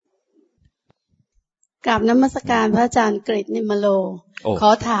กราบนมัสการพระอาจารย์กฤษนิมโลขอ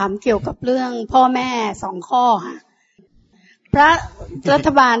ถามเกี่ยวกับเรื่องพ่อแม่2 ข้อค่ะพระรัฐ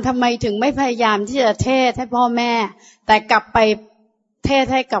บาลทำไมถึงไม่พยายามที่จะเทศให้พ่อแม่แต่กลับไปเทศ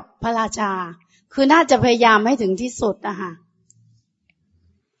ให้กับพระราชาคือน่าจะพยายามให้ถึงที่สุดนะคะ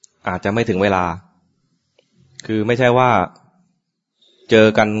อาจจะไม่ถึงเวลาคือไม่ใช่ว่าเจอ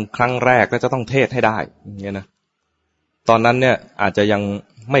กันครั้งแรกแล้วจะต้องเทศให้ได้อย่างเงี้ยนะตอนนั้นเนี่ยอาจจะยัง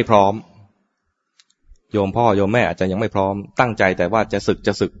ไม่พร้อมโยมพ่อโยมแม่อาจจะยังไม่พร้อมตั้งใจแต่ว่าจะ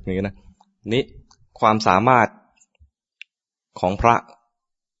ศึกอย่างนี้นะนี่ความสามารถของพระ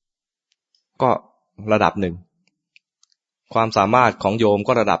ก็ระดับหนึ่งความสามารถของโยม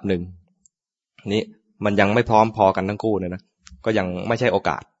ก็ระดับหนึ่งนี่มันยังไม่พร้อมพอกันทั้งคู่เลยนะก็ยังไม่ใช่โอก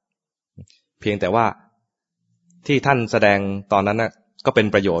าสเพียงแต่ว่าที่ท่านแสดงตอนนั้นนะก็เป็น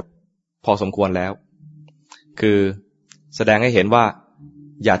ประโยชน์พอสมควรแล้วคือแสดงให้เห็นว่า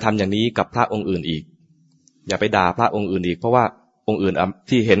อย่าทำอย่างนี้กับพระองค์อื่นอีกอย่าไปด่าพระองค์อื่นอีกเพราะว่าองค์อื่น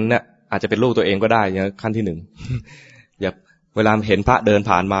ที่เห็นเนี่ยอาจจะเป็นลูกตัวเองก็ได้อย่างขั้นที่ 1อย่าเวลาเห็นพระเดิน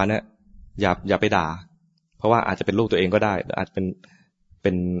ผ่านมาเนี่ยอย่าไปด่าเพราะว่าอาจจะเป็นลูกตัวเองก็ได้อาจจะเ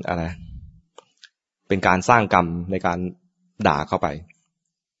ป็นอะไรเป็นการสร้างกรรมในการด่าเข้าไป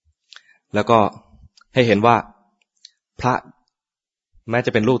แล้วก็ให้เห็นว่าพระแม้จ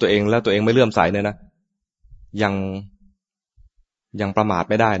ะเป็นลูกตัวเองแล้วตัวเองไม่เลื่อมใสเนี่ยนะยังประมาท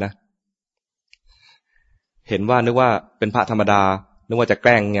ไม่ได้นะเห็นว่านึกว่าเป็นพระธรรมดานึกว่าจะแก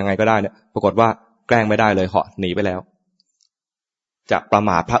ล้งยังไงก็ได้เนี่ยปรากฏว่าแกล้งไม่ได้เลยเหาะหนีไปแล้วจะประม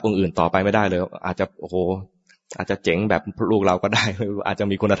าทพระองค์อื่นต่อไปไม่ได้เลยอาจจะโอ้โหอาจจะเจ๋งแบบลูกเราก็ได้อาจจะ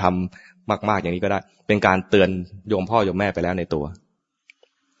มีคุณธรรมมากๆอย่างนี้ก็ได้เป็นการเตือนโยมพ่อโยมแม่ไปแล้วในตัว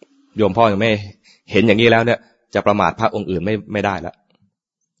โยมพ่อโยมแม่เห็นอย่างนี้แล้วเนี่ยจะประมาทพระองค์อื่นไม่ได้แล้ว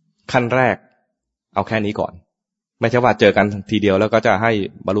ขั้นแรกเอาแค่นี้ก่อนไม่ใช่ว่าเจอกันทีเดียวแล้วก็จะให้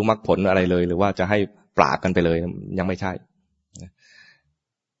บรรลุมรรคผลอะไรเลยหรือว่าจะให้ปราบกันไปเลยยังไม่ใช่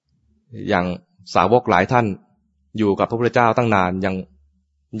อย่างสาวกหลายท่านอยู่กับพระพุทธเจ้าตั้งนาน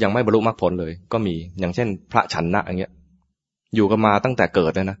ยังไม่บรรลุมรรคผลเลยก็มีอย่างเช่นพระฉันนะอย่างเงี้ยอยู่กันมาตั้งแต่เกิ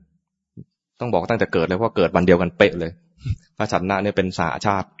ดเลยนะต้องบอกตั้งแต่เกิดเลยเพราะเกิดวันเดียวกันเป๊ะเลยพระฉันนะเนี่ยเป็นสหช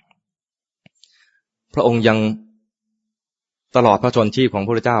าติพระองค์ยังตลอดพระชนชีพของพระ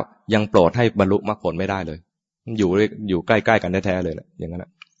พุทธเจ้ายังโปรดให้บรรลุมรรคผลไม่ได้เลยอยู่ใกล้ๆกันแท้ๆเลยแหละอย่างนั้น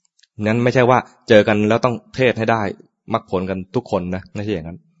นั้นไม่ใช่ว่าเจอกันแล้วต้องเทศให้ได้มรรคผลกันทุกคนนะไม่ใช่อย่าง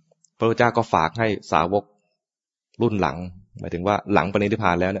นั้นพระพุทธเจ้าก็ฝากให้สาวกรุ่นหลังหมายถึงว่าหลังปรินิพพ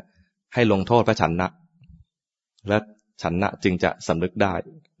านแล้วเนี่ยให้ลงโทษพระฉันนะและฉันนะจึงจะสำนึกได้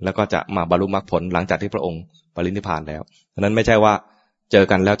แล้วก็จะมาบรรลุมรรคผลหลังจากที่พระองค์ปรินิพพานแล้วฉะนั้นไม่ใช่ว่าเจอ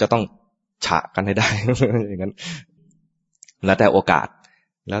กันแล้วจะต้องฉะกันให้ได้ อย่างนั้นแล้วแต่โอกาส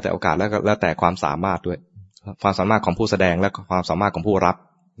แล้วแต่ความสามารถด้วยความสามารถของผู้แสดงและความสามารถของผู้รับ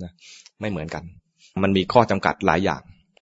นะไม่เหมือนกันมันมีข้อจำกัดหลายอย่าง